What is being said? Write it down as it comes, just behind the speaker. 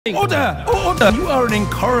Order! Order! You are an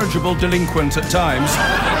incorrigible delinquent at times.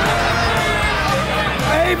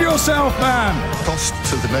 Behave yourself, man! Cost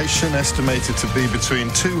to the nation estimated to be between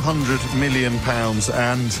 £200 million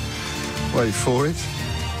and, wait for it,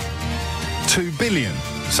 £2 billion.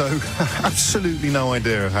 So, absolutely no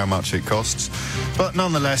idea of how much it costs. But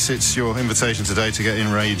nonetheless, it's your invitation today to get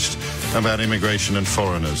enraged about immigration and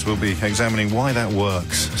foreigners. We'll be examining why that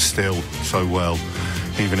works still so well,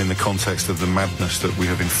 even in the context of the madness that we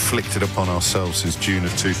have inflicted upon ourselves since June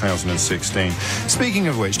of 2016. Speaking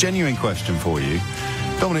of which, genuine question for you.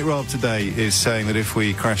 Dominic Raab today is saying that if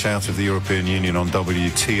we crash out of the European Union on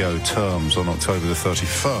WTO terms on October the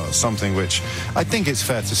 31st, something which I think it's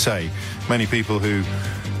fair to say many people who,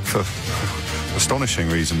 for astonishing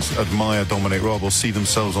reasons, admire Dominic Raab or see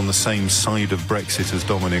themselves on the same side of Brexit as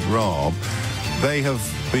Dominic Raab, they have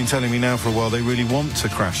been telling me now for a while they really want to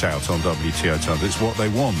crash out on WTO terms. It's what they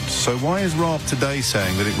want. So why is Raab today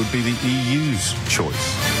saying that it would be the EU's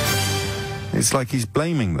choice? It's like he's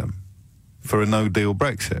blaming them for a no-deal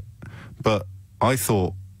Brexit. But I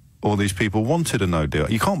thought all these people wanted a no-deal.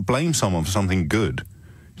 You can't blame someone for something good.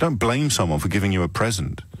 You don't blame someone for giving you a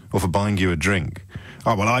present or for buying you a drink.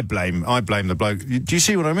 Oh, well, I blame the bloke. Do you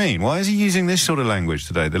see what I mean? Why is he using this sort of language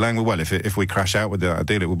today? The language, well, if we crash out with that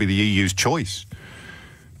deal, it will be the EU's choice.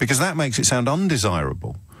 Because that makes it sound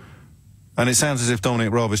undesirable. And it sounds as if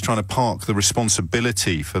Dominic Raab is trying to park the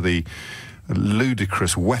responsibility for the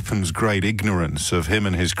ludicrous weapons-grade ignorance of him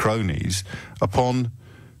and his cronies upon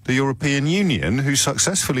the European Union, who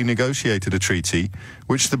successfully negotiated a treaty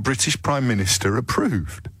which the British Prime Minister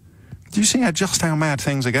approved. Do you see just how mad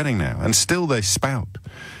things are getting now? And still they spout.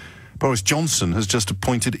 Boris Johnson has just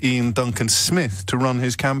appointed Ian Duncan Smith to run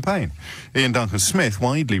his campaign. Ian Duncan Smith,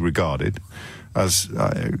 widely regarded as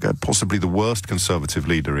possibly the worst Conservative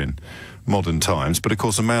leader in modern times, but of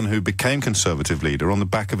course a man who became Conservative leader on the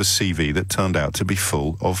back of a CV that turned out to be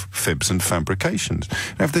full of fibs and fabrications.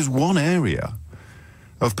 Now, if there's one area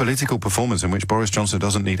of political performance in which Boris Johnson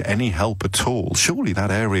doesn't need any help at all, surely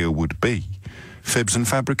that area would be fibs and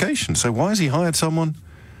fabrication. So why has he hired someone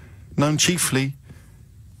known chiefly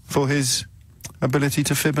for his ability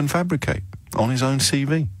to fib and fabricate on his own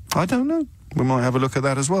CV? I don't know. We might have a look at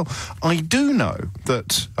that as well. I do know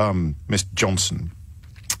that Mr. Johnson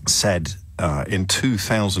said in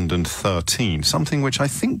 2013 something which I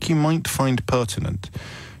think you might find pertinent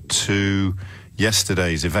to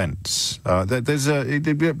yesterday's events.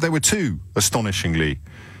 There were two astonishingly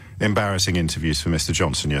embarrassing interviews for Mr.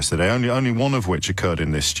 Johnson yesterday, only one of which occurred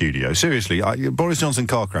in this studio. Seriously, Boris Johnson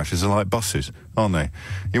car crashes are like buses, aren't they?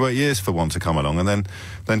 You wait years for one to come along, and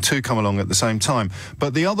then two come along at the same time.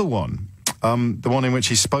 But the other one, the one in which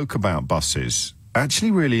he spoke about buses,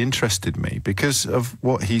 actually really interested me because of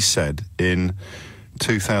what he said in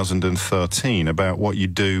 2013 about what you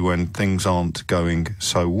do when things aren't going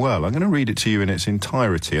so well. I'm going to read it to you in its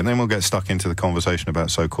entirety, and then we'll get stuck into the conversation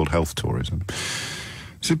about so-called health tourism.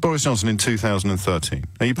 This is Boris Johnson in 2013.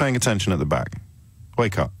 Are you paying attention at the back?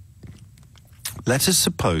 Wake up. Let us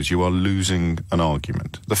suppose you are losing an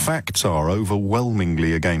argument. The facts are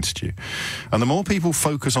overwhelmingly against you. And the more people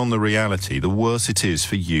focus on the reality, the worse it is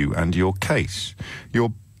for you and your case.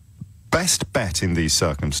 Your best bet in these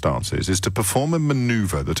circumstances is to perform a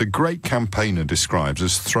manoeuvre that a great campaigner describes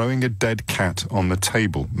as throwing a dead cat on the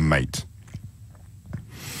table, mate.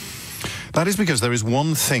 That is because there is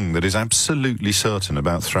one thing that is absolutely certain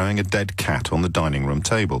about throwing a dead cat on the dining room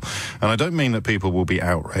table. And I don't mean that people will be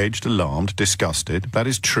outraged, alarmed, disgusted. That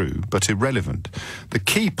is true, but irrelevant. The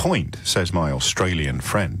key point, says my Australian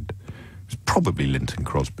friend, it's probably Linton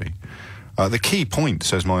Crosby, the key point,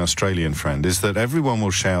 says my Australian friend, is that everyone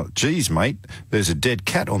will shout, "Geez, mate, there's a dead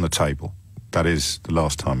cat on the table." That is the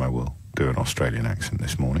last time I will do an Australian accent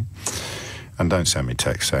this morning. And don't send me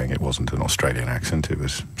text saying it wasn't an Australian accent, it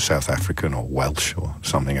was South African or Welsh or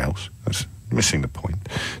something else. That's missing the point.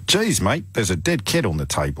 Geez, mate, there's a dead kid on the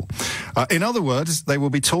table. In other words, they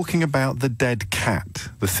will be talking about the dead cat,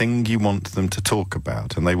 the thing you want them to talk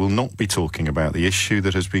about, and they will not be talking about the issue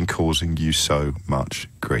that has been causing you so much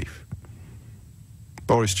grief.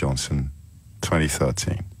 Boris Johnson,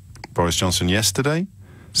 2013. Boris Johnson yesterday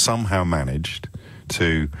somehow managed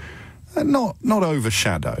to not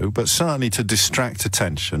overshadow, but certainly to distract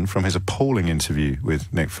attention from his appalling interview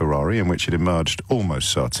with Nick Ferrari, in which it emerged almost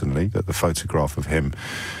certainly that the photograph of him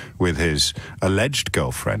with his alleged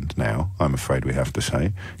girlfriend now, I'm afraid we have to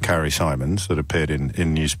say, Carrie Simons, that appeared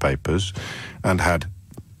in newspapers and had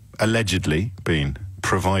allegedly been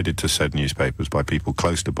provided to said newspapers by people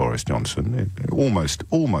close to Boris Johnson,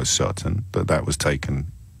 almost certain that that was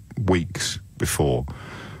taken weeks before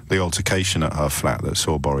the altercation at her flat that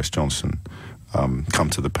saw Boris Johnson come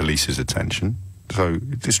to the police's attention. So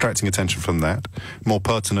distracting attention from that. More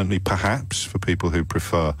pertinently, perhaps, for people who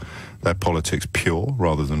prefer their politics pure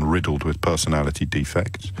rather than riddled with personality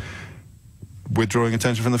defects. Withdrawing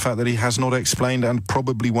attention from the fact that he has not explained and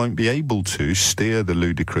probably won't be able to steer the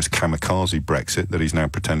ludicrous kamikaze Brexit that he's now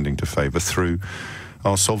pretending to favour through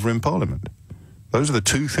our sovereign parliament. Those are the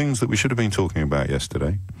two things that we should have been talking about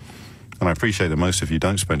yesterday. And I appreciate that most of you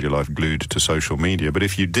don't spend your life glued to social media, but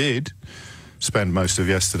if you did spend most of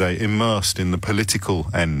yesterday immersed in the political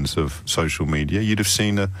ends of social media, you'd have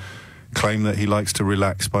seen a claim that he likes to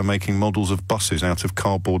relax by making models of buses out of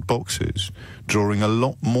cardboard boxes, drawing a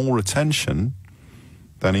lot more attention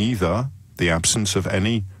than either the absence of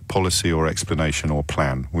any policy or explanation or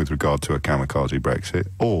plan with regard to a kamikaze Brexit,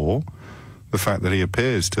 or the fact that he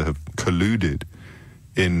appears to have colluded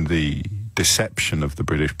in the deception of the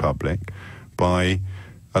British public by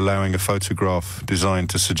allowing a photograph designed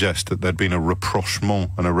to suggest that there'd been a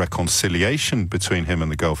rapprochement and a reconciliation between him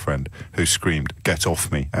and the girlfriend who screamed, "Get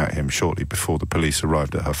off me," at him shortly before the police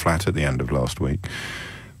arrived at her flat at the end of last week.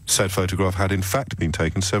 Said photograph had in fact been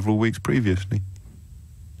taken several weeks previously.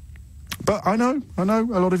 But I know a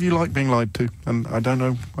lot of you like being lied to, and I don't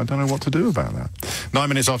know what to do about that. 9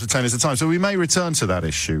 minutes after 10 is the time, so we may return to that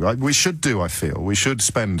issue. We should do, I feel. We should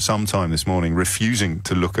spend some time this morning refusing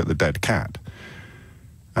to look at the dead cat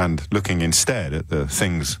and looking instead at the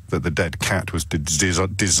things that the dead cat was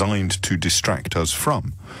designed to distract us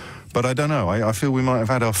from. But I don't know. I feel we might have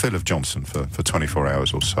had our fill of Johnson for 24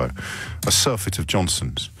 hours or so. A surfeit of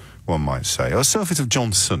Johnsons, one might say. A surfeit of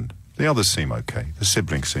Johnson. The others seem okay. The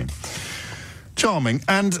siblings seem charming.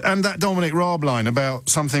 And that Dominic Raab line about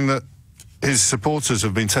something that his supporters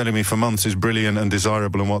have been telling me for months is brilliant and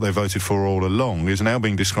desirable and what they voted for all along is now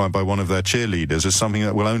being described by one of their cheerleaders as something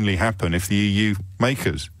that will only happen if the EU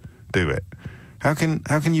makers do it. How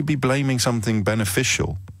can you be blaming something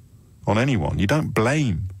beneficial on anyone? You don't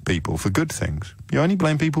blame people for good things. You only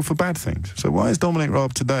blame people for bad things. So why is Dominic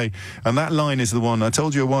Raab today? And that line is the one I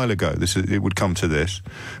told you a while ago. It would come to this.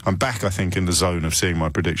 I'm back, I think, in the zone of seeing my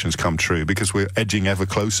predictions come true because we're edging ever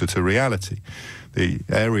closer to reality. The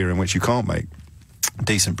area in which you can't make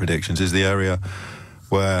decent predictions is the area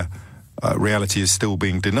where reality is still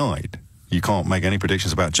being denied. You can't make any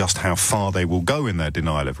predictions about just how far they will go in their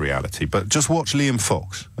denial of reality. But just watch Liam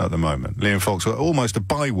Fox at the moment. Liam Fox, almost a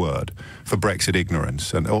byword for Brexit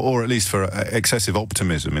ignorance, or at least for excessive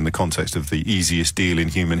optimism in the context of the easiest deal in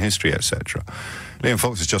human history, etc. Liam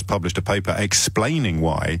Fox has just published a paper explaining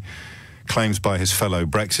why claims by his fellow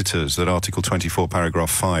Brexiters that Article 24, paragraph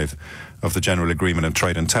 5 of the General Agreement on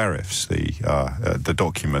Trade and Tariffs, the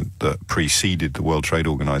document that preceded the World Trade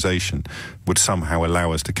Organization, would somehow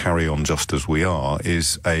allow us to carry on just as we are,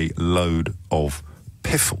 is a load of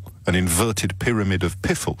piffle, an inverted pyramid of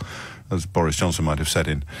piffle, as Boris Johnson might have said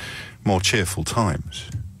in more cheerful times.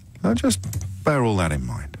 Now just bear all that in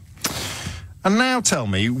mind. And now tell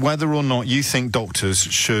me whether or not you think doctors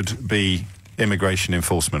should be immigration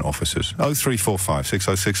enforcement officers. 0345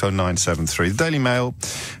 606 0973. The Daily Mail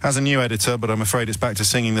has a new editor, but I'm afraid it's back to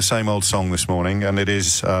singing the same old song this morning, and it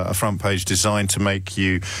is a front page designed to make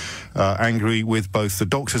you angry with both the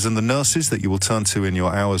doctors and the nurses that you will turn to in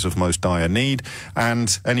your hours of most dire need,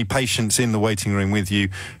 and any patients in the waiting room with you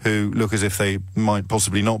who look as if they might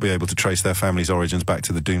possibly not be able to trace their family's origins back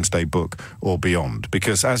to the Doomsday Book or beyond.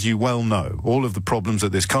 Because, as you well know, all of the problems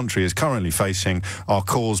that this country is currently facing are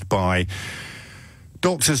caused by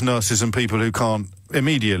doctors, nurses and people who can't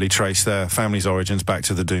immediately trace their family's origins back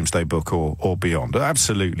to the Doomsday Book or beyond.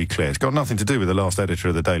 Absolutely clear. It's got nothing to do with the last editor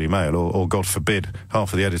of the Daily Mail or God forbid,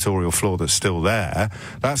 half of the editorial floor that's still there.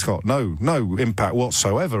 That's got no impact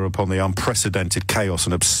whatsoever upon the unprecedented chaos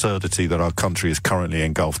and absurdity that our country is currently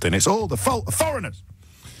engulfed in. It's all the fault of foreigners.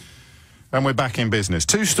 And we're back in business.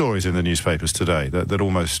 Two stories in the newspapers today that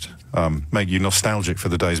almost make you nostalgic for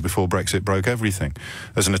the days before Brexit broke everything.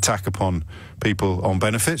 There's an attack upon people on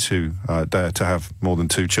benefits who dare to have more than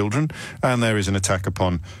 2 children, and there is an attack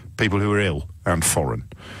upon people who are ill and foreign.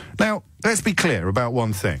 Now, let's be clear about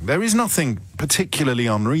one thing. There is nothing particularly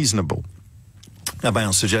unreasonable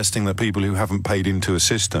about suggesting that people who haven't paid into a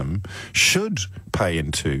system should pay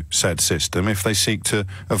into said system if they seek to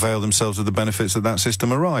avail themselves of the benefits that system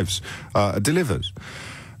delivers.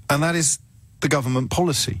 And that is the government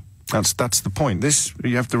policy. That's the point.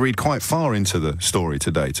 You have to read quite far into the story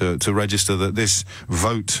today to register that this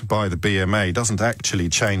vote by the BMA doesn't actually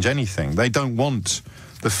change anything. They don't want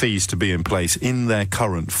the fees to be in place in their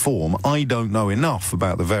current form. I don't know enough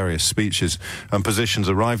about the various speeches and positions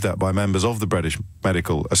arrived at by members of the British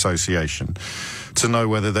Medical Association to know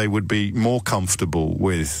whether they would be more comfortable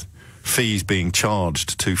with fees being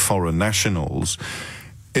charged to foreign nationals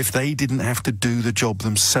if they didn't have to do the job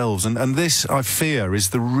themselves. And this, I fear,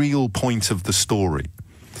 is the real point of the story.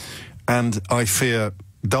 And I fear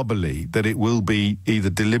doubly that it will be either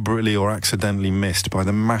deliberately or accidentally missed by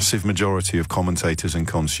the massive majority of commentators and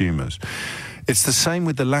consumers. It's the same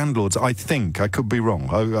with the landlords, I think. I could be wrong.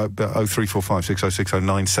 0345 6060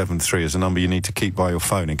 973 is a number you need to keep by your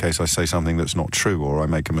phone in case I say something that's not true or I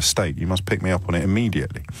make a mistake. You must pick me up on it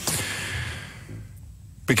immediately.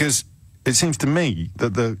 Because it seems to me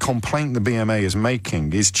that the complaint the BMA is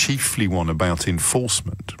making is chiefly one about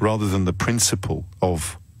enforcement rather than the principle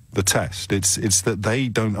of the test. It's that they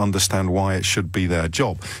don't understand why it should be their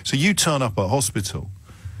job. So you turn up at hospital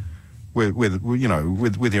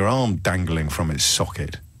with your arm dangling from its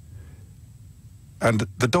socket, and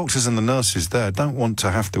the doctors and the nurses there don't want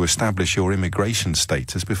to have to establish your immigration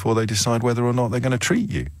status before they decide whether or not they're going to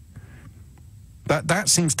treat you. That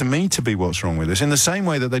seems to me to be what's wrong with this, in the same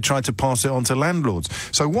way that they tried to pass it on to landlords.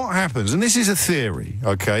 So what happens, and this is a theory,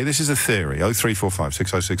 okay, this is a theory, 0345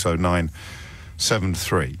 6060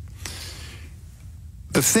 973.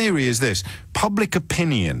 The theory is this: public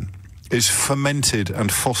opinion is fermented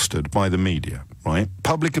and fostered by the media, right?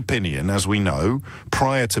 Public opinion, as we know,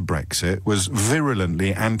 prior to Brexit, was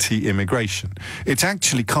virulently anti-immigration. It's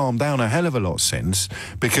actually calmed down a hell of a lot since,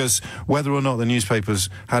 because whether or not the newspapers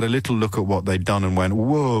had a little look at what they'd done and went,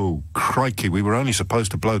 whoa, crikey, we were only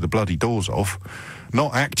supposed to blow the bloody doors off,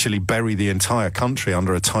 not actually bury the entire country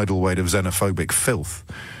under a tidal weight of xenophobic filth.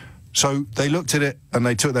 So they looked at it and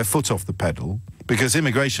they took their foot off the pedal, because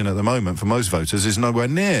immigration at the moment for most voters is nowhere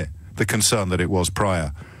near the concern that it was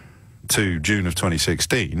prior to June of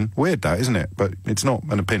 2016. Weird that, isn't it? But it's not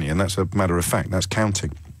an opinion, that's a matter of fact, that's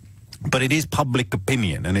counting. But it is public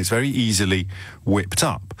opinion, and it's very easily whipped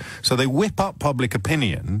up. So they whip up public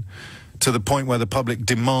opinion to the point where the public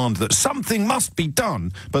demand that something must be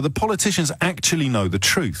done, but the politicians actually know the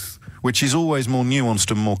truth, which is always more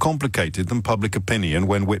nuanced and more complicated than public opinion,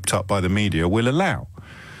 when whipped up by the media, will allow.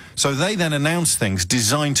 So they then announce things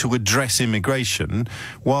designed to address immigration,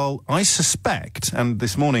 while I suspect, and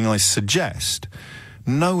this morning I suggest,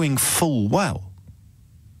 knowing full well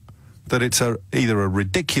that it's either a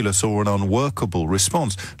ridiculous or an unworkable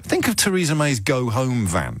response. Think of Theresa May's go-home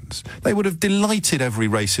vans. They would have delighted every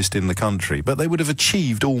racist in the country, but they would have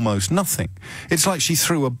achieved almost nothing. It's like she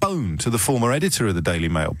threw a bone to the former editor of the Daily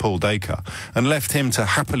Mail, Paul Dacre, and left him to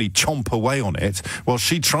happily chomp away on it while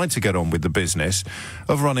she tried to get on with the business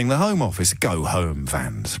of running the Home Office. Go-home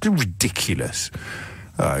vans. Ridiculous.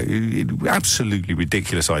 Absolutely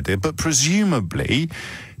ridiculous idea, but presumably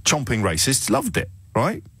chomping racists loved it,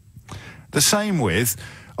 right? The same with,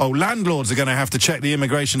 landlords are going to have to check the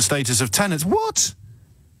immigration status of tenants. What?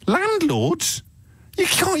 Landlords? You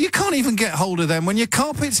can't even get hold of them when your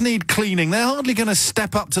carpets need cleaning. They're hardly going to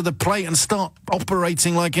step up to the plate and start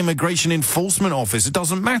operating like immigration enforcement office. It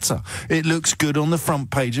doesn't matter. It looks good on the front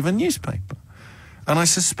page of a newspaper. And I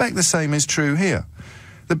suspect the same is true here.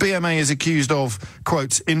 The BMA is accused of,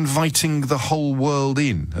 quote, inviting the whole world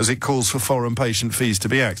in, as it calls for foreign patient fees to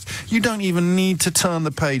be axed. You don't even need to turn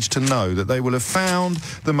the page to know that they will have found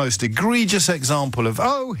the most egregious example of,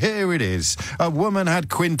 oh, here it is. A woman had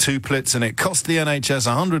quintuplets and it cost the NHS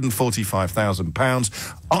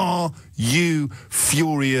 £145,000. Are you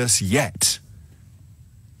furious yet?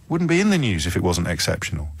 Wouldn't be in the news if it wasn't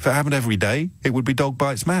exceptional. If it happened every day, it would be dog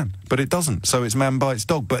bites man. But it doesn't, so it's man bites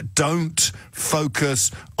dog. But don't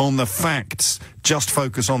focus on the facts. Just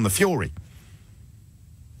focus on the fury.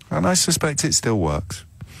 And I suspect it still works.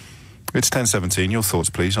 It's 10:17. Your thoughts,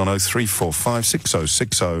 please, on 0345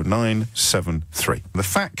 6060 973. The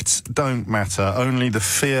facts don't matter, only the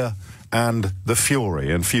fear and the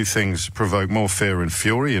fury, and few things provoke more fear and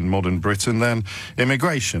fury in modern Britain than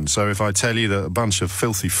immigration. So if I tell you that a bunch of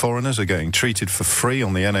filthy foreigners are getting treated for free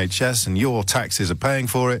on the NHS and your taxes are paying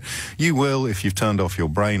for it, you will, if you've turned off your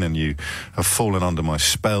brain and you have fallen under my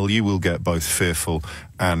spell, you will get both fearful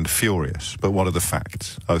and furious. But what are the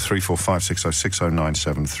facts? 0345 6060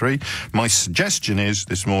 973. My suggestion is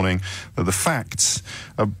this morning that the facts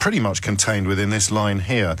are pretty much contained within this line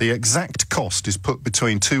here. The exact cost is put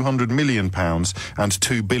between £200 million and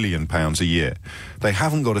 £2 billion a year. They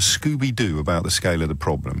haven't got a Scooby-Doo about the scale of the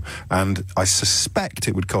problem, and I suspect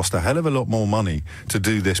it would cost a hell of a lot more money to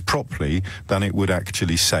do this properly than it would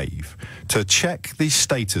actually save. To check the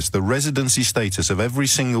status, the residency status of every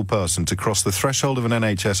single person to cross the threshold of an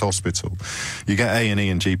NHS hospital, you get A&E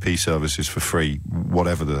and GP services for free,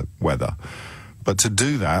 whatever the weather. But to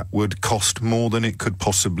do that would cost more than it could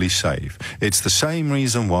possibly save. It's the same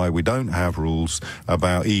reason why we don't have rules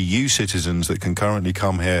about EU citizens that can currently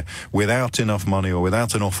come here without enough money or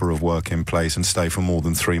without an offer of work in place and stay for more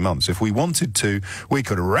than 3 months. If we wanted to, we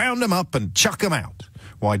could round them up and chuck them out.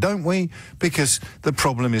 Why don't we? Because the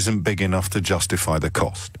problem isn't big enough to justify the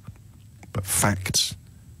cost. But facts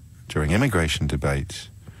during immigration debates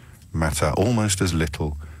matter almost as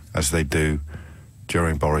little as they do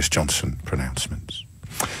during Boris Johnson pronouncements.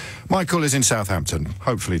 Michael is in Southampton,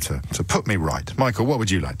 hopefully to put me right. Michael, what would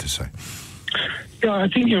you like to say? Yeah, I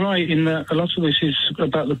think you're right in that a lot of this is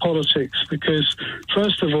about the politics, because,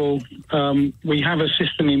 first of all, we have a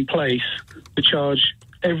system in place to charge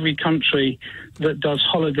every country that does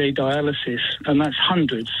holiday dialysis, and that's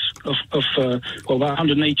hundreds of about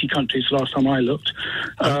 180 countries last time I looked.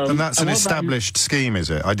 And that's an established scheme,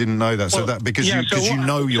 is it? I didn't know that. So that because yeah, you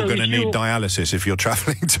know you're going to need dialysis if you're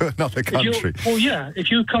travelling to another country. Well, yeah,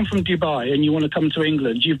 if you come from Dubai and you want to come to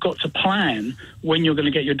England, you've got to plan when you're going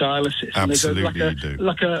to get your dialysis. Absolutely, and there's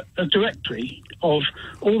like a directory of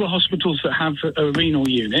all the hospitals that have a renal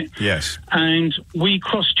unit. Yes. And we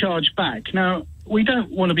cross-charge back. Now, we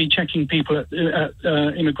don't want to be checking people at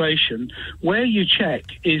immigration. Where you check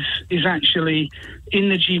is actually in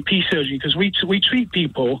the GP surgery, because we treat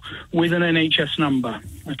people with an NHS number,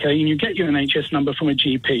 okay? And you get your NHS number from a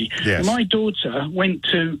GP. Yes. My daughter went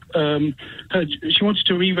to she wanted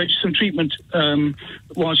to re-register some treatment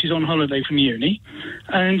while she's on holiday from uni,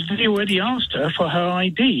 and they already asked her for her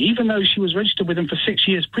ID, even though she was registered with them for 6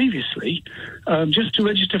 years previously, just to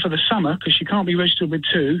register for the summer, because she can't be registered with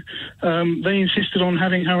two. They insisted on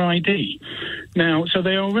having her ID. Now, so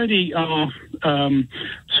they already are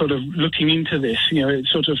sort of looking into this. You know,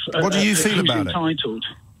 it's sort of what do you feel about entitled.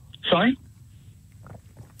 Sorry?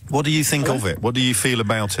 What do you think of it? What do you feel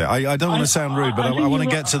about it? I don't want to sound rude, but I want to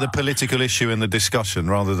get to the political issue in the discussion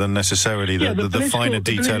rather than necessarily the finer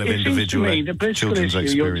detail of individual children's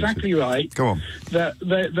experiences. You're exactly right. Go on. That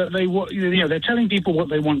they're telling people what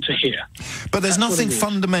they want to hear. But there's nothing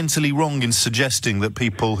fundamentally wrong in suggesting that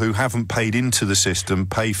people who haven't paid into the system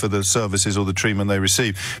pay for the services or the treatment they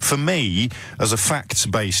receive. For me, as a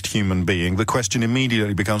facts-based human being, the question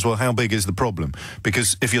immediately becomes, well, how big is the problem?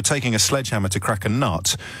 Because if you're taking a sledgehammer to crack a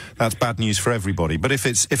nut, that's bad news for everybody. But if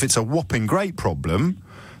it's a whopping great problem,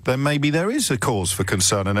 then maybe there is a cause for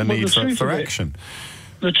concern and a need for action.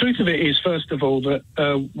 The truth of it is, first of all, that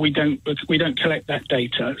we don't collect that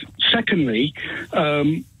data. Secondly,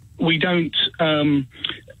 we don't.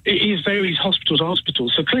 It varies hospital to hospital.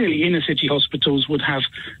 So clearly, inner city hospitals would have,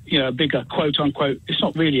 a bigger quote unquote. It's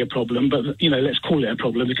not really a problem, but let's call it a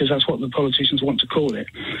problem because that's what the politicians want to call it.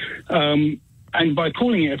 And by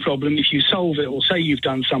calling it a problem, if you solve it or say you've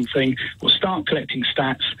done something or start collecting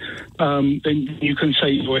stats, then you can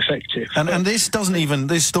say you're effective. And this doesn't even,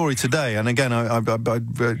 this story today, and again,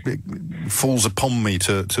 it falls upon me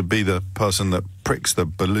to be the person that pricks the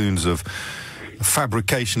balloons of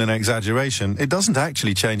fabrication and exaggeration. It doesn't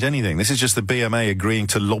actually change anything. This is just the BMA agreeing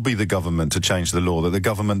to lobby the government to change the law that the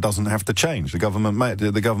government doesn't have to change. The government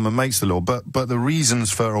makes the law, but the reasons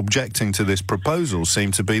for objecting to this proposal seem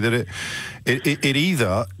to be that it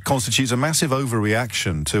either constitutes a massive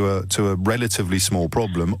overreaction to a relatively small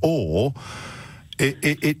problem, or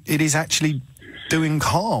it is actually doing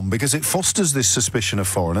harm because it fosters this suspicion of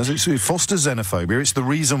foreigners. It fosters xenophobia. It's the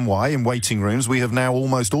reason why in waiting rooms we have now,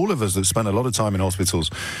 almost all of us that spent a lot of time in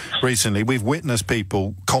hospitals recently, we've witnessed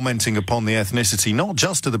people commenting upon the ethnicity, not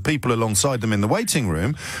just of the people alongside them in the waiting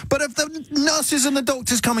room, but of the nurses and the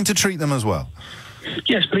doctors coming to treat them as well.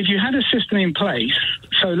 Yes, but if you had a system in place,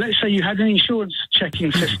 so let's say you had an insurance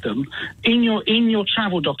checking system in your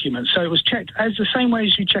travel documents, so it was checked as the same way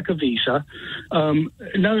as you check a visa.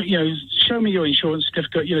 Show me your insurance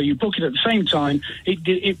certificate. You book it at the same time.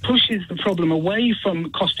 It pushes the problem away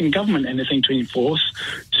from costing government anything to enforce,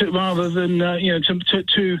 rather than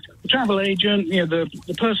to the travel agent,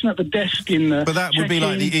 the person at the desk in the. But that would be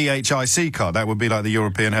like the EHIC card. That would be like the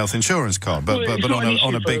European Health Insurance Card, but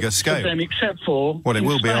on a bigger scale. For them, except for. Well, it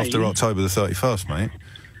will be after October the 31st, mate.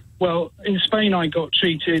 Well, in Spain I got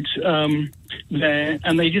treated there,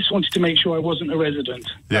 and they just wanted to make sure I wasn't a resident.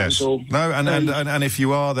 Yes. That was all. No, and if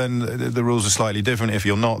you are, then the rules are slightly different. If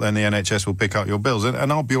you're not, then the NHS will pick up your bills.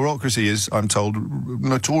 And our bureaucracy is, I'm told,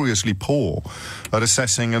 notoriously poor at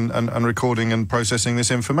assessing and recording and processing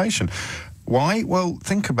this information. Why? Well,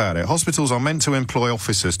 think about it. Hospitals are meant to employ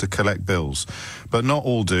officers to collect bills, but not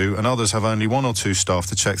all do, and others have only one or two staff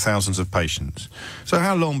to check thousands of patients. So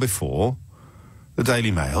how long before the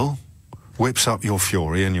Daily Mail whips up your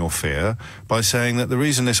fury and your fear by saying that the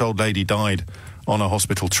reason this old lady died on a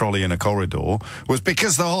hospital trolley in a corridor was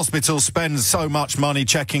because the hospital spends so much money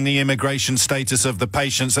checking the immigration status of the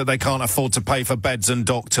patients that they can't afford to pay for beds and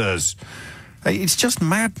doctors. It's just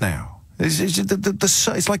mad now.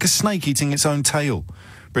 It's like a snake eating its own tail,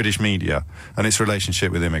 British media, and its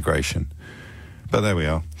relationship with immigration. But there we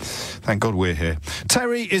are. Thank God we're here.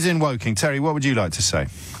 Terry is in Woking. Terry, what would you like to say?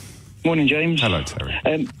 Morning, James. Hello,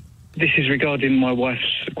 Terry. This is regarding my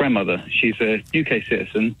wife's grandmother. She's a UK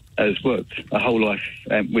citizen, has worked a whole life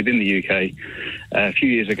within the UK. A few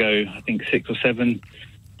years ago, I think 6 or 7,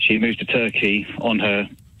 she moved to Turkey on her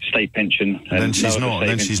state pension. And then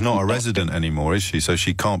she's not a resident anymore, is she? So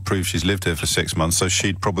she can't prove she's lived here for 6 months, so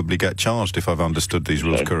she'd probably get charged if I've understood these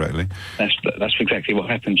rules correctly. That's exactly what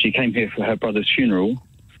happened. She came here for her brother's funeral.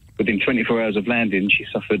 Within 24 hours of landing, she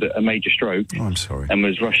suffered a major stroke. Oh, I'm sorry. And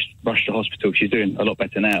was rushed to hospital. She's doing a lot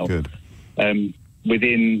better now. Good.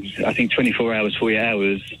 Within, I think, 24 hours, 48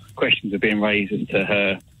 hours, questions are being raised into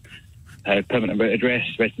her permanent address,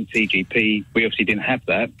 residency, GP. We obviously didn't have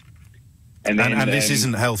that. And this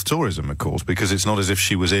isn't health tourism, of course, because it's not as if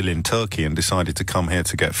she was ill in Turkey and decided to come here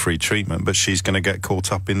to get free treatment, but she's going to get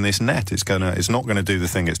caught up in this net. It's not going to do the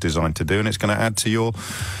thing it's designed to do, and it's going to add to your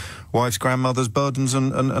wife's grandmother's burdens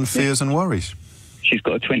and fears and worries. She's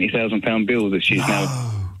got a £20,000 bill that she's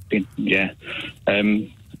now been,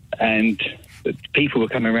 and people were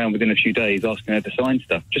coming around within a few days asking her to sign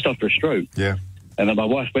stuff just after a stroke. Yeah. And then my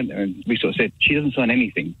wife went there and we sort of said, she doesn't sign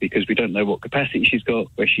anything because we don't know what capacity she's got,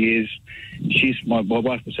 where she is. My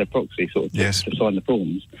wife was her proxy sort of to sign the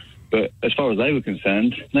forms. But as far as they were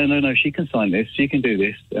concerned, no, she can sign this, she can do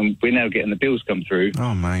this, and we're now getting the bills come through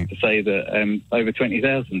to say that over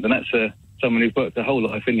 20,000, and that's someone who's worked their whole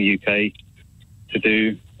life in the UK to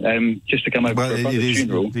do just to come over for a brother's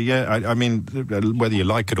funeral. Yeah, I mean, whether you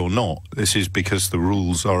like it or not, this is because the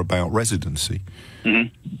rules are about residency. Mm-hmm.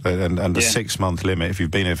 And the 6-month limit, if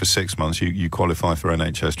you've been here for 6 months, you qualify for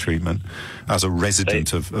NHS treatment as a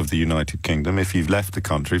resident of the United Kingdom. If you've left the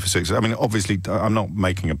country for 6... I mean, obviously, I'm not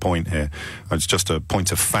making a point here. It's just a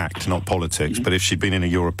point of fact, not politics. Mm-hmm. But if she'd been in a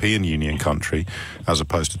European Union country, as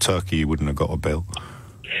opposed to Turkey, you wouldn't have got a bill.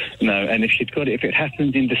 No, and if it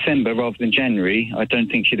happened in December rather than January, I don't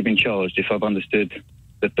think she'd have been charged, if I've understood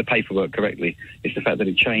the paperwork correctly. It's the fact that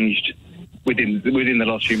it changed within the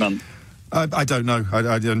last few months. I don't know.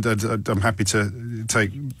 I'm happy to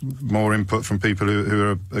take more input from people who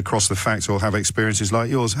are across the facts or have experiences like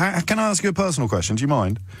yours. Can I ask you a personal question? Do you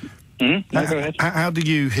mind? Mm-hmm. No, go ahead. How do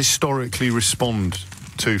you historically respond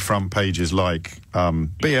to front pages like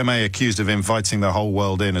BMA accused of inviting the whole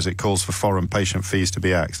world in as it calls for foreign patient fees to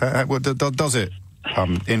be axed? Does it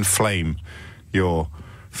inflame your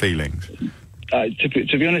feelings?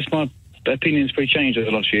 To be honest, my opinion's pretty changed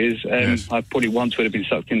over the last few years. Yes. I probably once would have been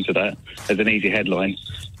sucked into that as an easy headline.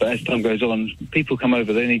 But as time goes on, people come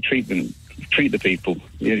over, they need treatment. Treat the people.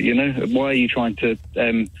 You know? Why are you trying to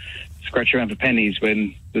scratch around for pennies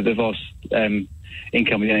when the vast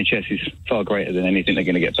income of the NHS is far greater than anything they're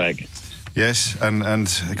going to get back? Yes, and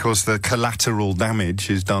of course the collateral damage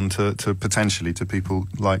is done to potentially to people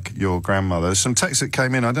like your grandmother. Some texts that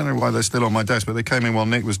came in, I don't know why they're still on my desk, but they came in while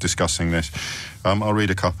Nick was discussing this. I'll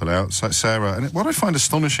read a couple out. So Sarah, and what I find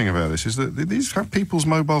astonishing about this is that these have people's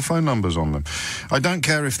mobile phone numbers on them. I don't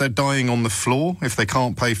care if they're dying on the floor. If they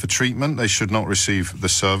can't pay for treatment, they should not receive the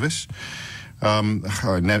service.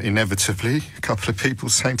 Inevitably, a couple of people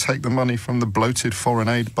saying take the money from the bloated foreign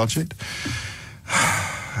aid budget.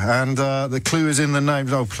 And the clue is in the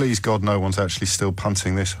names. Oh, please, God, no one's actually still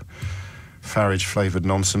punting this Farage-flavoured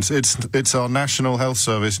nonsense. It's our National Health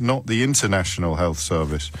Service, not the International Health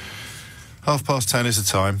Service. 10:30 is the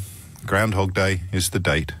time. Groundhog Day is the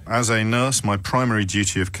date. As a nurse, my primary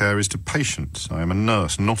duty of care is to patients. I am a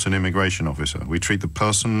nurse, not an immigration officer. We treat the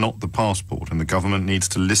person, not the passport, and the government needs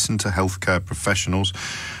to listen to healthcare professionals.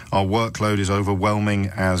 Our workload is overwhelming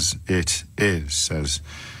as it is, says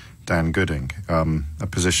Dan Gooding, a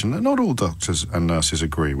position that not all doctors and nurses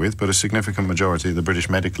agree with, but a significant majority of the British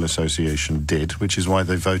Medical Association did, which is why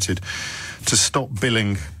they voted to stop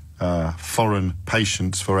billing foreign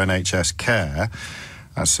patients for NHS care,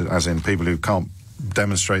 as in people who can't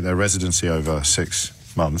demonstrate their residency over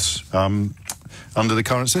 6 months, under the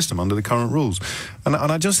current system, under the current rules. And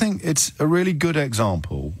I just think it's a really good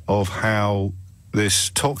example of how this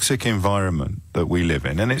toxic environment that we live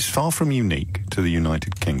in, and it's far from unique to the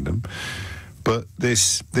United Kingdom, but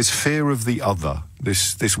this fear of the other,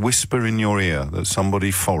 this whisper in your ear that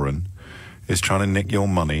somebody foreign is trying to nick your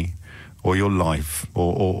money or your life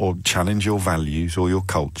or challenge your values or your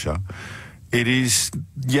culture, it is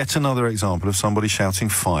yet another example of somebody shouting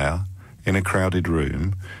fire in a crowded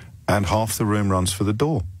room and half the room runs for the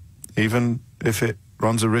door. Even if it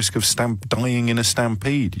runs a risk of dying in a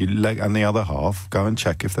stampede. And the other half go and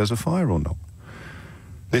check if there's a fire or not.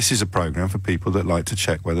 This is a programme for people that like to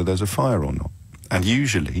check whether there's a fire or not. And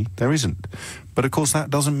usually there isn't. But of course that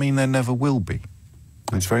doesn't mean there never will be.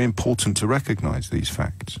 It's very important to recognise these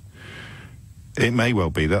facts. It may well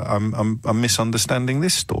be that I'm misunderstanding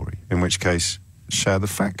this story, in which case share the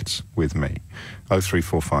facts with me.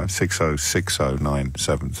 0345 6060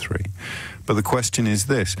 973. But the question is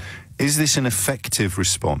this: is this an effective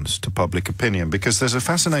response to public opinion? Because there's a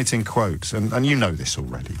fascinating quote, and you know this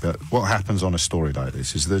already, but what happens on a story like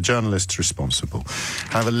this is the journalists responsible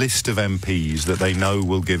have a list of MPs that they know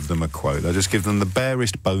will give them a quote. They just give them the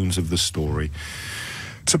barest bones of the story.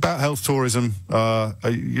 It's about health tourism.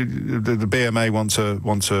 The BMA want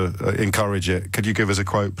to encourage it. Could you give us a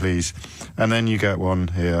quote, please? And then you get one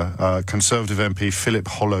here. Conservative MP Philip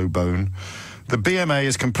Hollowbone. The BMA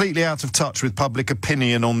is completely out of touch with public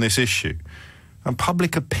opinion on this issue. And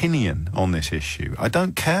public opinion on this issue. I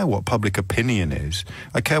don't care what public opinion is.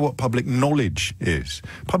 I care what public knowledge is.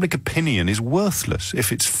 Public opinion is worthless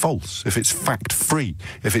if it's false, if it's fact-free,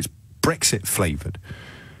 if it's Brexit-flavoured.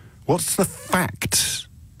 What's the facts?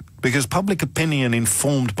 Because public opinion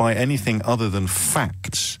informed by anything other than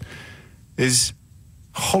facts is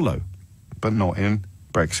hollow, but not in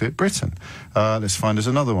Brexit Britain. Let's find us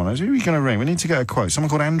another one. Who are we going to ring? We need to get a quote.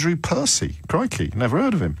 Someone called Andrew Percy. Crikey, never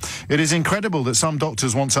heard of him. It is incredible that some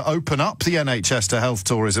doctors want to open up the NHS to health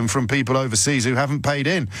tourism from people overseas who haven't paid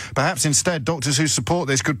in. Perhaps instead doctors who support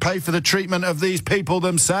this could pay for the treatment of these people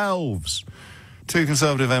themselves. Two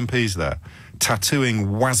Conservative MPs there, tattooing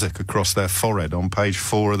Wazzock across their forehead on page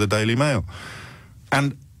 4 of the Daily Mail.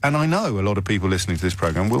 And I know a lot of people listening to this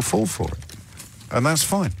programme will fall for it. And that's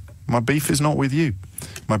fine. My beef is not with you.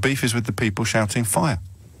 My beef is with the people shouting fire.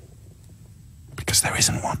 Because there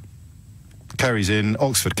isn't one. Kerry's in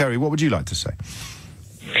Oxford. Kerry, what would you like to say?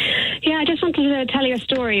 Yeah, I just wanted to tell you a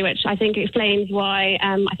story which I think explains why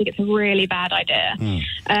I think it's a really bad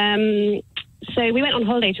idea. So we went on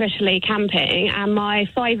holiday to Italy camping, and my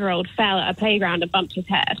 5-year-old fell at a playground and bumped his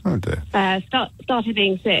head. Oh, dear. Started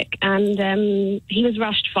being sick, and he was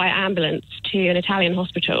rushed via ambulance to an Italian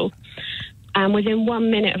hospital. And within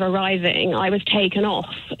 1 minute of arriving, I was taken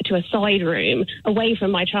off to a side room away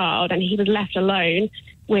from my child, and he was left alone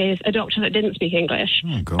with a doctor that didn't speak English.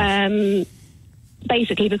 Oh, gosh.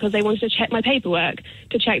 Basically because they wanted to check my paperwork,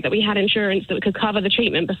 to check that we had insurance that could cover the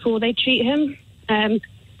treatment before they treat him.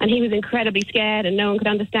 And he was incredibly scared, and no one could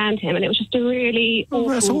understand him. And it was just a really awful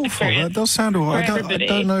that's awful. experience. That does sound awful. I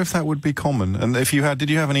don't know if that would be common. And if you had, did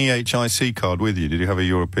you have an EHIC card with you? Did you have a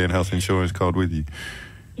European Health Insurance card with you?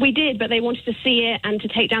 We did, but they wanted to see it and to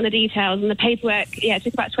take down the details. And the paperwork, it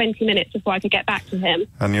took about 20 minutes before I could get back to him.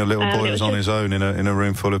 And your little boy was on his own in a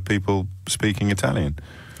room full of people speaking Italian?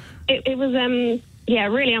 It was... a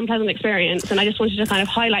really unpleasant experience, and I just wanted to kind of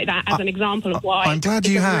highlight that as an example of why I'm glad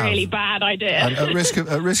you have. It's a really bad idea.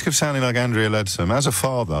 At risk of sounding like Andrea Leadsom, as a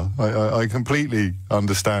father, I completely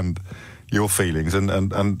understand your feelings and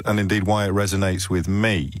indeed why it resonates with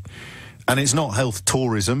me. And it's not health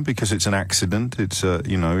tourism because it's an accident. It's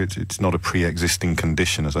it's not a pre-existing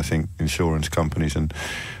condition, as I think insurance companies and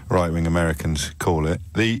right-wing Americans call it.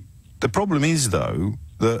 The problem is, though,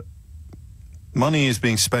 that money is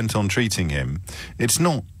being spent on treating him. It's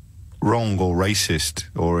not wrong or racist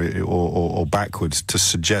or backwards to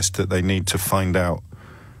suggest that they need to find out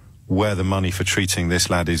where the money for treating this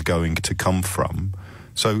lad is going to come from.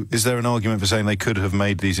 So is there an argument for saying they could have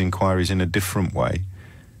made these inquiries in a different way?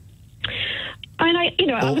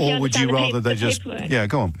 Or would you rather they just... Yeah,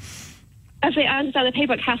 go on. I understand the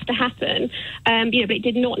paperwork has to happen, but it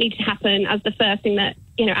did not need to happen as the first thing that,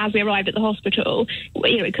 as we arrived at the hospital.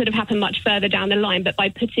 It could have happened much further down the line, but by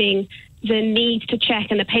putting the need to check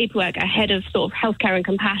and the paperwork ahead of sort of healthcare and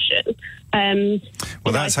compassion.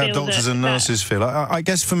 Well, that's how doctors and nurses feel. I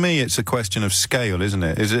guess for me it's a question of scale, isn't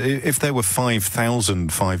it? If there were 5,000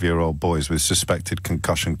 5-year-old boys with suspected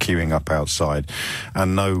concussion queuing up outside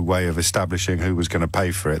and no way of establishing who was going to pay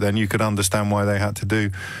for it, then you could understand why they had to do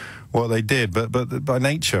what they did, but by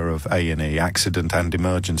nature of A&E, accident and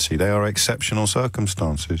emergency, they are exceptional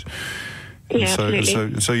circumstances. Yeah,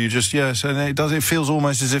 absolutely. So you just, yes, and it feels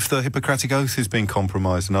almost as if the Hippocratic Oath is being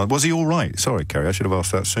compromised. Was he all right? Sorry, Kerry, I should have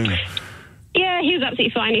asked that sooner. Yeah, he was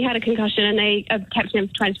absolutely fine. He had a concussion, and they kept him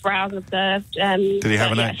for 24 hours observed. Did he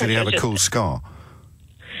have a cool scar?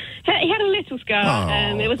 He had a little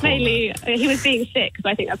scar. It was mainly he was being sick, so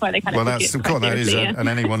I think that's why they kind of. Well, that is, and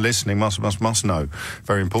anyone listening must know.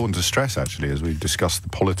 Very important to stress, actually, as we discuss the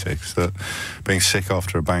politics, that being sick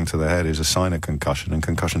after a bang to the head is a sign of concussion, and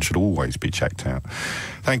concussion should always be checked out.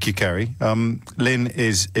 Thank you, Kerry. Lynn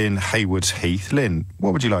is in Haywards Heath. Lynn,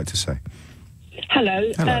 what would you like to say?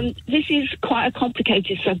 Hello. This is quite a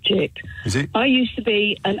complicated subject. Is it? I used to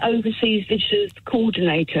be an overseas visitors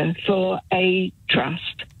coordinator for a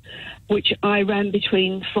trust, which I ran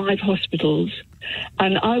between 5 hospitals,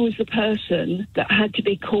 and I was the person that had to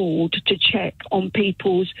be called to check on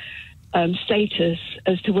people's status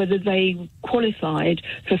as to whether they qualified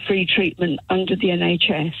for free treatment under the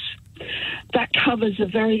NHS. That covers a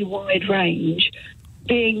very wide range,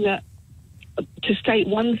 being that, to state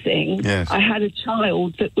one thing, yes. I had a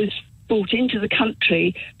child that was brought into the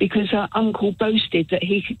country because her uncle boasted that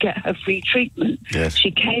he could get her free treatment. Yes.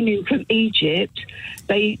 She came in from Egypt.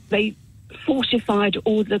 They falsified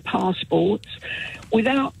all the passports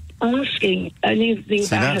without asking anything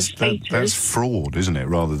about her status. That's fraud, isn't it,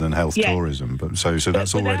 rather than health tourism? But so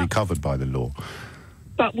that's already covered by the law.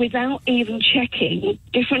 But without even checking,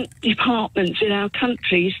 different departments in our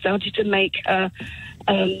country started to make a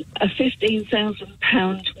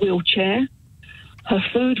 £15,000 wheelchair. Her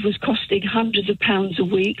food was costing hundreds of pounds a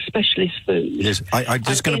week, specialist food. Yes, I'm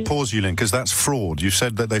just going to pause you, Lynn, because that's fraud. You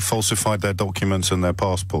said that they falsified their documents and their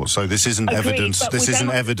passports, so this isn't evidence. This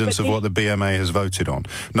isn't evidence of what the BMA has voted on.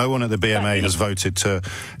 No one at the BMA has voted to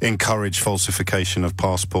encourage falsification of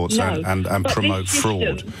passports and promote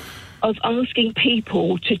fraud. Of asking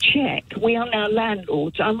people to check. We are now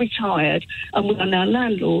landlords. I'm retired, and we are now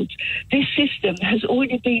landlords. This system has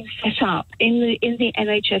already been set up in the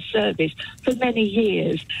NHS service for many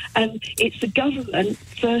years, and it's the government,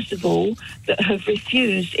 first of all, that have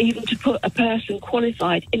refused even to put a person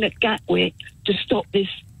qualified in at Gatwick to stop this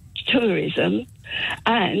tourism.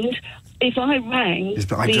 And if I rang... Yes,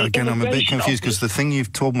 but I'm a bit confused, because the thing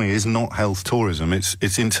you've told me is not health tourism,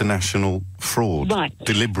 it's international fraud, right.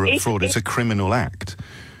 Deliberate fraud, it's a criminal act.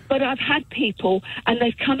 But I've had people, and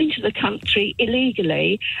they've come into the country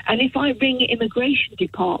illegally, and if I ring the immigration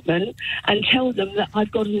department and tell them that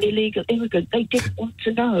I've got an illegal immigrant, they didn't want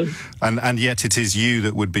to know. And yet it is you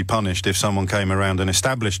that would be punished if someone came around and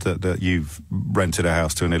established that you've rented a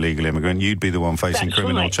house to an illegal immigrant. You'd be the one facing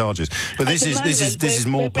criminal charges. But this is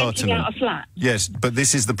more pertinent. Out a flat. Yes, but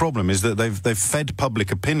this is the problem: is that they've fed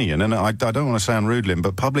public opinion, and I don't want to sound rude, Lynn,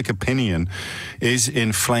 but public opinion is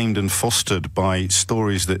inflamed and fostered by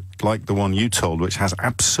stories that, like the one you told, which has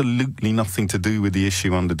absolutely nothing to do with the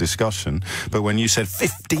issue under discussion. But when you said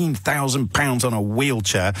 £15,000 on a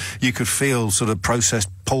wheelchair, you could feel sort of processed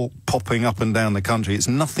pork popping up and down the country. It's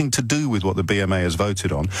nothing to do with what the BMA has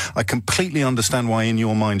voted on. I completely understand why in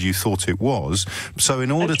your mind you thought it was. So in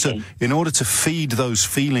order to feed those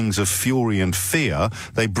feelings of fury and fear,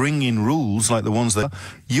 they bring in rules like the ones that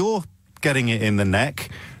you're getting it in the neck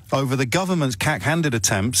over the government's cack-handed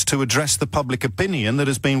attempts to address the public opinion that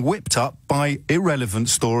has been whipped up by irrelevant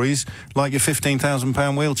stories like your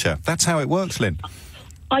 £15,000 wheelchair. That's how it works, Lynn.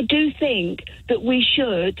 I do think that we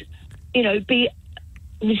should, be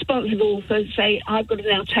responsible for, say, I've got to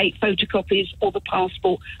now take photocopies of a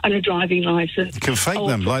passport and a driving licence. You can fake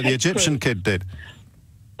them like the Egyptian kid did.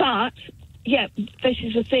 But... yeah, this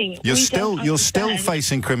is the thing. You're still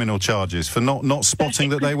facing criminal charges for not spotting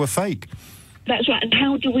that they were fake. That's right. And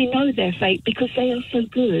how do we know they're fake? Because they are so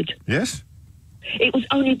good. Yes. It was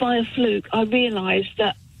only by a fluke I realised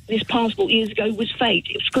that this passport years ago was fake.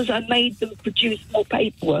 It's because I made them produce more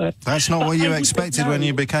paperwork. That's not what you expected when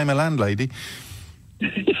you became a landlady.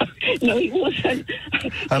 No, it wasn't.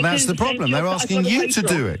 And that's the problem. They're asking you to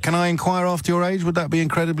do it. Can I inquire after your age? Would that be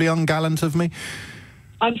incredibly ungallant of me?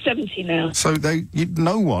 I'm 70 now. So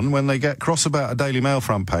no one, when they get cross about a Daily Mail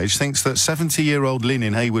front page, thinks that 70-year-old Lynn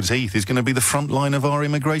in Haywards Heath is going to be the front line of our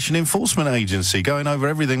immigration enforcement agency, going over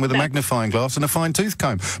everything with a magnifying glass and a fine-tooth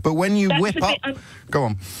comb. But when you whip up... Go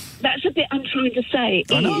on. That's a bit I'm trying to say.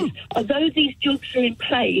 I know. Although these jobs are in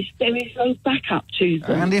place, there is no backup to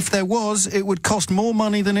them. And if there was, it would cost more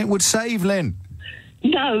money than it would save, Lynn.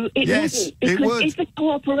 No, it wouldn't. Because if the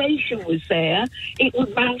cooperation was there, it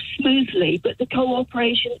would run smoothly. But the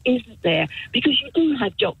cooperation isn't there. Because you do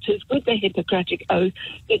have doctors with the Hippocratic Oath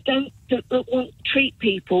that won't treat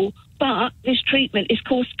people but this treatment is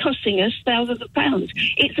costing us thousands of pounds.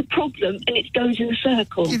 It's a problem, and it goes in a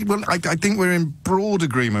circle. Well, I think we're in broad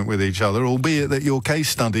agreement with each other, albeit that your case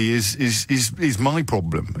study is my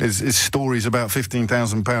problem. Is stories about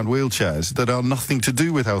 £15,000 wheelchairs that are nothing to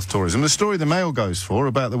do with health tourism. The story the Mail goes for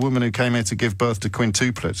about the woman who came here to give birth to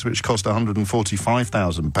quintuplets, which cost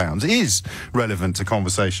 £145,000, is relevant to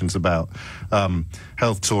conversations about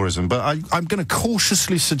health tourism. But I'm going to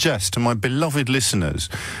cautiously suggest to my beloved listeners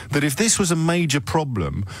that if this was a major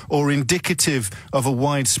problem or indicative of a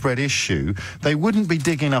widespread issue, they wouldn't be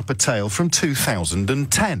digging up a tale from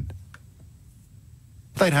 2010.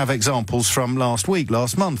 They'd have examples from last week,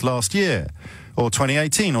 last month, last year, or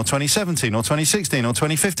 2018, or 2017, or 2016, or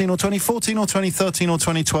 2015, or 2014, or 2013, or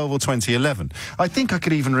 2012, or 2011. I think I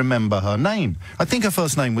could even remember her name. I think her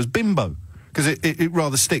first name was Bimbo, because it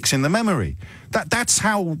rather sticks in the memory. That's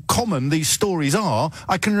how common these stories are.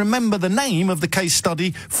 I can remember the name of the case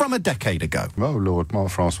study from a decade ago. Oh, Lord, Mark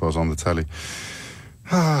Francois on the telly.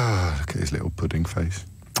 Ah, look at his little pudding face.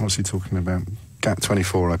 What's he talking about?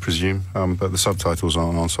 GAT24, I presume, but the subtitles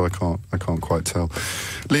aren't on, so I can't quite tell.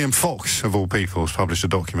 Liam Fox, of all people, has published a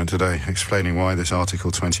document today explaining why this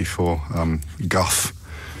Article 24 guff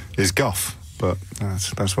is guff. But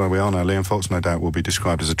that's where we are now. Liam Fox, no doubt, will be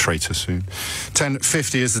described as a traitor soon.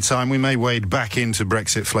 10:50 is the time. We may wade back into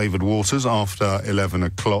Brexit-flavoured waters after 11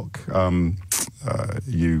 o'clock.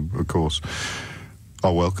 You, of course,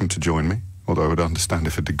 are welcome to join me, although I would understand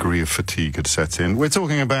if a degree of fatigue had set in. We're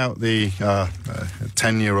talking about the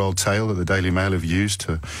 10-year-old tale that the Daily Mail have used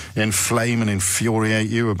to inflame and infuriate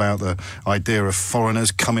you about the idea of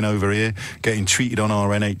foreigners coming over here, getting treated on our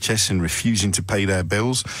NHS and refusing to pay their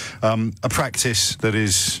bills. A practice that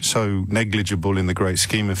is so negligible in the great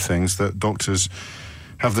scheme of things that doctors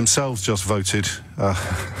have themselves just voted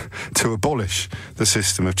to abolish the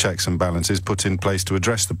system of checks and balances put in place to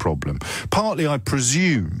address the problem. Partly, I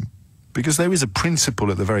presume, because there is a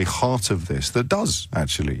principle at the very heart of this that does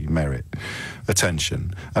actually merit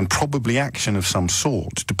attention and probably action of some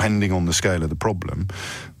sort, depending on the scale of the problem.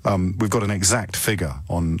 We've got an exact figure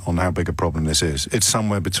on how big a problem this is. It's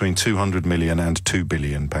somewhere between 200 million and £2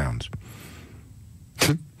 billion.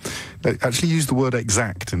 They actually used the word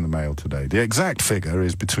exact in the Mail today. The exact figure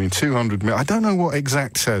is between 200 million. I don't know what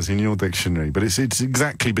exact says in your dictionary, but it's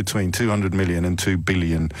exactly between 200 million and £2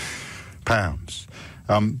 billion.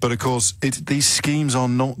 But of course, these schemes are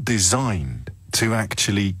not designed to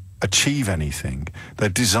actually achieve anything. They're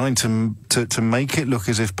designed to make it look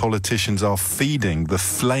as if politicians are feeding the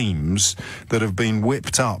flames that have been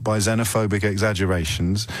whipped up by xenophobic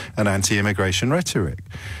exaggerations and anti-immigration rhetoric.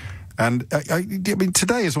 And I mean,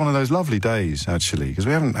 today is one of those lovely days, actually, because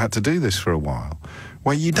we haven't had to do this for a while,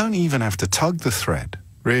 where you don't even have to tug the thread,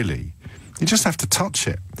 really. You just have to touch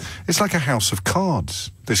it. It's like a house of cards,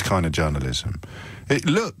 this kind of journalism. It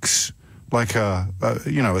looks like a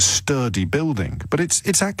sturdy building, but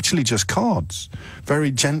it's actually just cards, very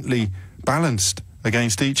gently balanced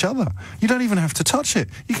against each other. You don't even have to touch it.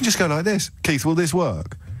 You can just go like this. Keith, will this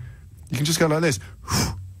work? You can just go like this.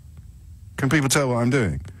 Can people tell what I'm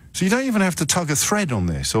doing? So you don't even have to tug a thread on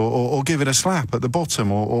this, or give it a slap at the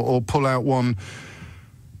bottom, or pull out one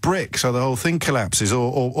brick so the whole thing collapses,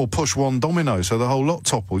 or push one domino so the whole lot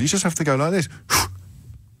topple. You just have to go like this.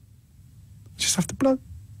 You just have to blow.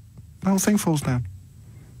 The whole thing falls down.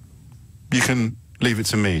 You can leave it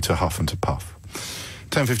to me to huff and to puff.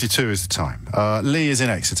 10:52 is the time. Lee is in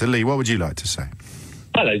Exeter. Lee, what would you like to say?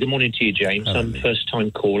 Hello, good morning to you, James. Hello, I'm Lee.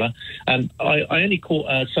 first-time caller. I only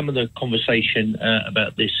caught some of the conversation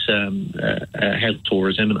about this health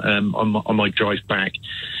tourism on my drive back.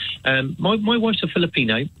 My wife's a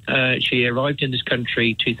Filipino. She arrived in this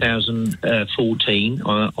country 2014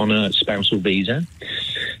 on a spousal visa.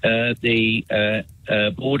 The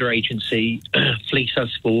border agency fleece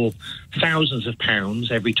us for thousands of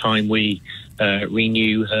pounds every time we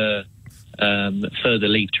renew her further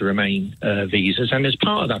leave to remain visas, and as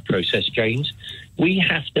part of that process, James, we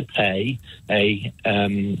have to pay a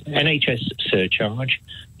NHS surcharge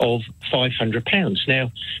of £500.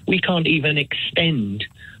 Now, we can't even extend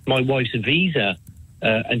my wife's visa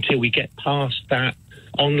until we get past that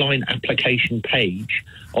online application page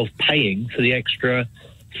of paying for the extra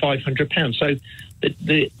 £500. So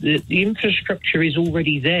the infrastructure is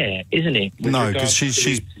already there, isn't it? No, because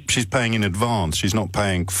she's paying in advance. She's not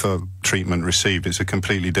paying for treatment received. It's a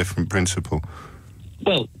completely different principle.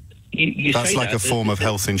 Well, That's like a form of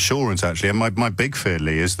health insurance, actually. And my big fear,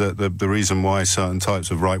 Lee, is that the reason why certain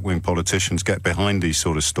types of right-wing politicians get behind these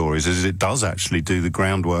sort of stories is it does actually do the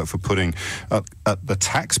groundwork for putting, at the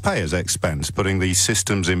taxpayer's expense, putting these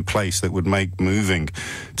systems in place that would make moving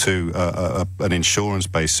to an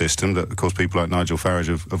insurance-based system that, of course, people like Nigel Farage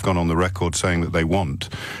have gone on the record saying that they want.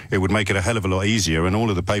 It would make it a hell of a lot easier, and all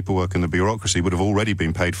of the paperwork and the bureaucracy would have already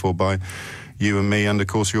been paid for by you and me and, of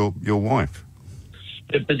course, your wife.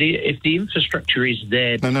 But if the infrastructure is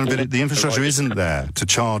there... No, but the infrastructure isn't there to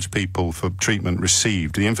charge people for treatment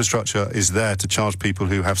received. The infrastructure is there to charge people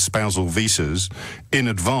who have spousal visas in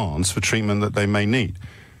advance for treatment that they may need.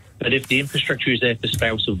 But if the infrastructure is there for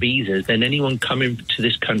spousal visas, then anyone coming to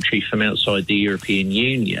this country from outside the European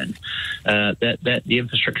Union, that the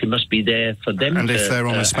infrastructure must be there for them. And if they're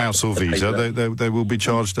on a spousal visa, they will be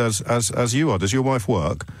charged as you are. Does your wife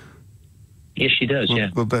work? Yes, she does, yeah.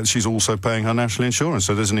 Well, but she's also paying her national insurance,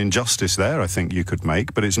 so there's an injustice there, I think, you could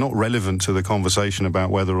make, but it's not relevant to the conversation about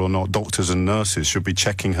whether or not doctors and nurses should be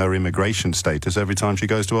checking her immigration status every time she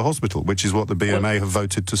goes to a hospital, which is what the BMA have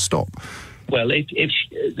voted to stop. Well,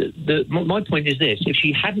 my point is this. If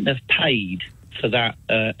she hadn't have paid for that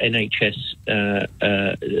NHS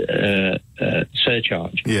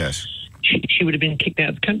surcharge, yes, she would have been kicked out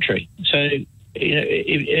of the country. So...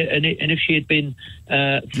 if she had been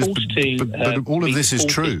forced to... But all of this is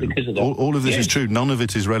true. All of this is true. None of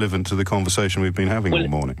it is relevant to the conversation we've been having all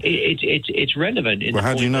morning. It's relevant. Well,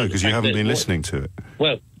 how do you know? Because you haven't been listening to it.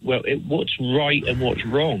 Well, what's right and what's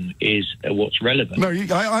wrong is what's relevant. No,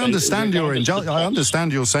 I understand I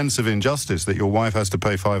understand your sense of injustice that your wife has to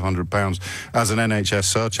pay £500 as an NHS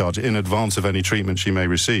surcharge in advance of any treatment she may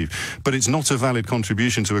receive. But it's not a valid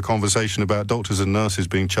contribution to a conversation about doctors and nurses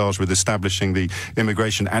being charged with establishing the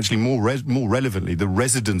immigration, actually more relevantly, the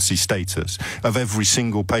residency status of every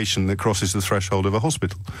single patient that crosses the threshold of a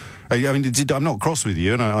hospital. I mean, I'm not cross with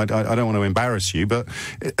you, and I don't want to embarrass you, but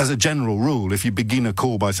as a general rule, if you begin a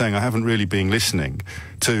call by saying, I haven't really been listening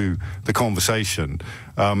to the conversation,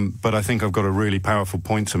 but I think I've got a really powerful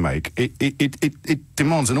point to make, it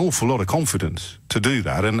demands an awful lot of confidence to do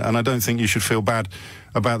that, and I don't think you should feel bad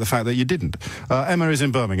about the fact that you didn't. Emma is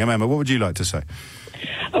in Birmingham. Emma, what would you like to say?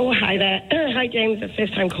 Oh, hi there. Hi, James, a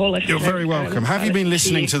first-time caller. You're very welcome. Have you been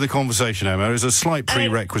listening to the conversation, Emma, as a slight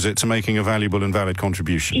prerequisite to making a valuable and valid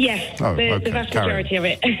contribution? Yes, the vast majority of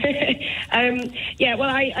it. Yeah, well,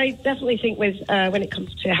 I definitely think with when it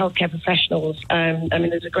comes to healthcare professionals, I mean,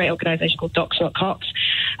 there's a great organisation called Docs Not Cops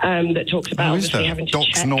that talks about obviously having to check...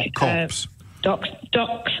 Docs Not Cops? Docs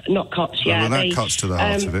Not Cops, yeah. Well, that cuts to the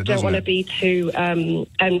heart of it, doesn't it? Don't want to be too...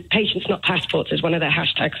 and patients not passports is one of their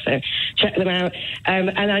hashtags, so check them out.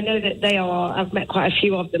 And I know that they are... I've met quite a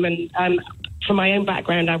few of them, and from my own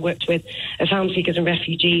background, I worked with asylum seekers and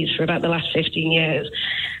refugees for about the last 15 years.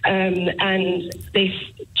 And this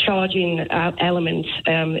charging element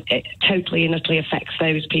it totally and utterly affects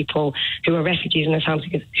those people who are refugees and asylum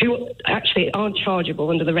seekers, who actually aren't chargeable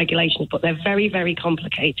under the regulations, but they're very, very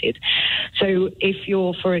complicated. So if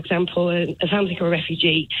you're, for example, an asylum seeker or a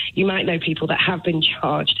refugee, you might know people that have been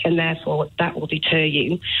charged, and therefore that will deter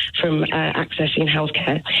you from accessing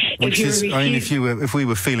healthcare. If we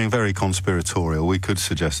were feeling very conspiratorial, we could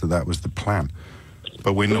suggest that was the plan,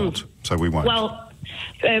 but we're not, so we won't. Well,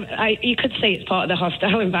 you could say it's part of the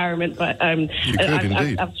hostile environment, but you could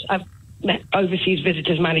indeed. I've met overseas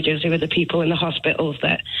visitors managers who are the people in the hospitals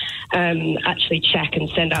that actually check and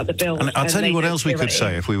send out the bills. And I'll tell you what else we could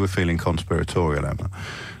say if we were feeling conspiratorial, Emma.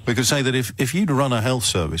 We could say that if you'd run a health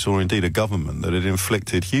service, or indeed a government, that had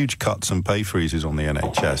inflicted huge cuts and pay freezes on the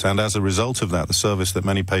NHS, and as a result of that, the service that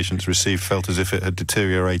many patients received felt as if it had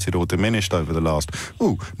deteriorated or diminished over the last,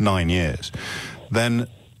 9 years, then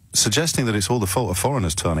suggesting that it's all the fault of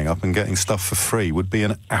foreigners turning up and getting stuff for free would be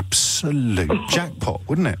an absolute jackpot,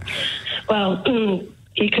 wouldn't it? Well,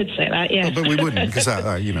 you could say that, yeah. But we wouldn't, because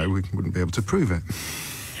we wouldn't be able to prove it.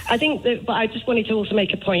 I think that, but I just wanted to also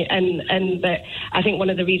make a point, and that I think one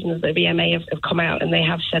of the reasons that the VMA have come out and they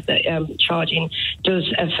have said that charging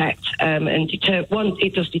does affect and deter. One,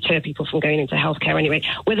 it does deter people from going into healthcare anyway,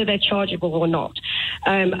 whether they're chargeable or not.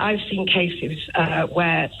 I've seen cases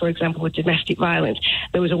where, for example, with domestic violence,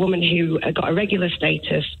 there was a woman who got a regular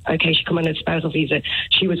status. Okay, she come on a spousal visa.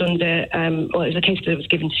 She was under, it was a case that was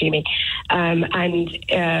given to me, and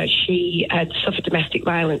she had suffered domestic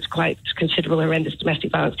violence, quite considerable, horrendous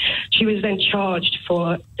domestic violence. She was then charged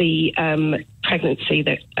for the pregnancy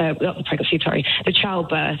that, not the pregnancy, sorry, the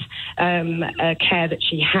childbirth care that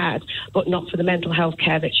she had, but not for the mental health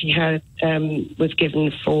care that she had was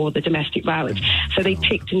given for the domestic violence. So they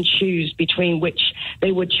picked and choose between which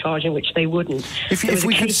they would charge and which they wouldn't.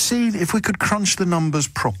 If we could crunch the numbers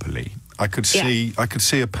properly, I could see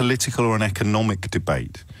a political or an economic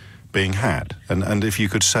debate being had, and if you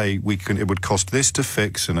could say it would cost this to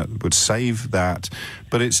fix and it would save that,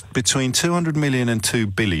 but it's between 200 million and 2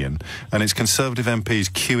 billion, and it's Conservative MPs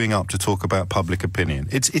queuing up to talk about public opinion.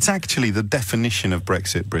 It's actually the definition of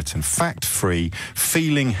Brexit Britain: fact-free,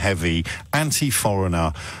 feeling heavy,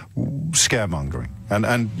 anti-foreigner, scaremongering,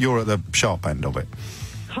 and you're at the sharp end of it.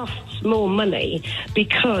 Costs more money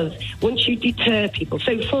because once you deter people,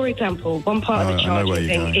 so for example, one part of the charging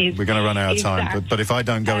thing is we're going to run out of time, but if I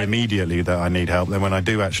don't go immediately that I need help, then when I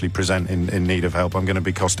do actually present in need of help, I'm going to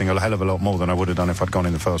be costing a hell of a lot more than I would have done if I'd gone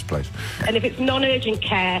in the first place. And if it's non-urgent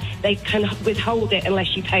care, they can withhold it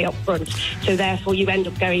unless you pay up front, so therefore you end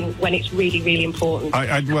up going when it's really, really important.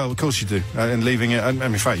 Well, of course you do, and leaving it, and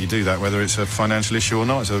in fact you do that whether it's a financial issue or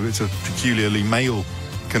not. So it's a peculiarly male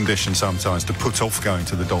condition sometimes to put off going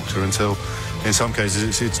to the doctor until, in some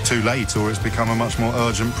cases, it's too late or it's become a much more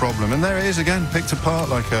urgent problem. And there it is again, picked apart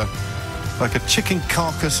like a chicken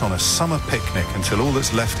carcass on a summer picnic until all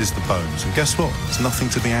that's left is the bones. And guess what? There's nothing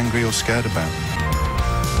to be angry or scared about.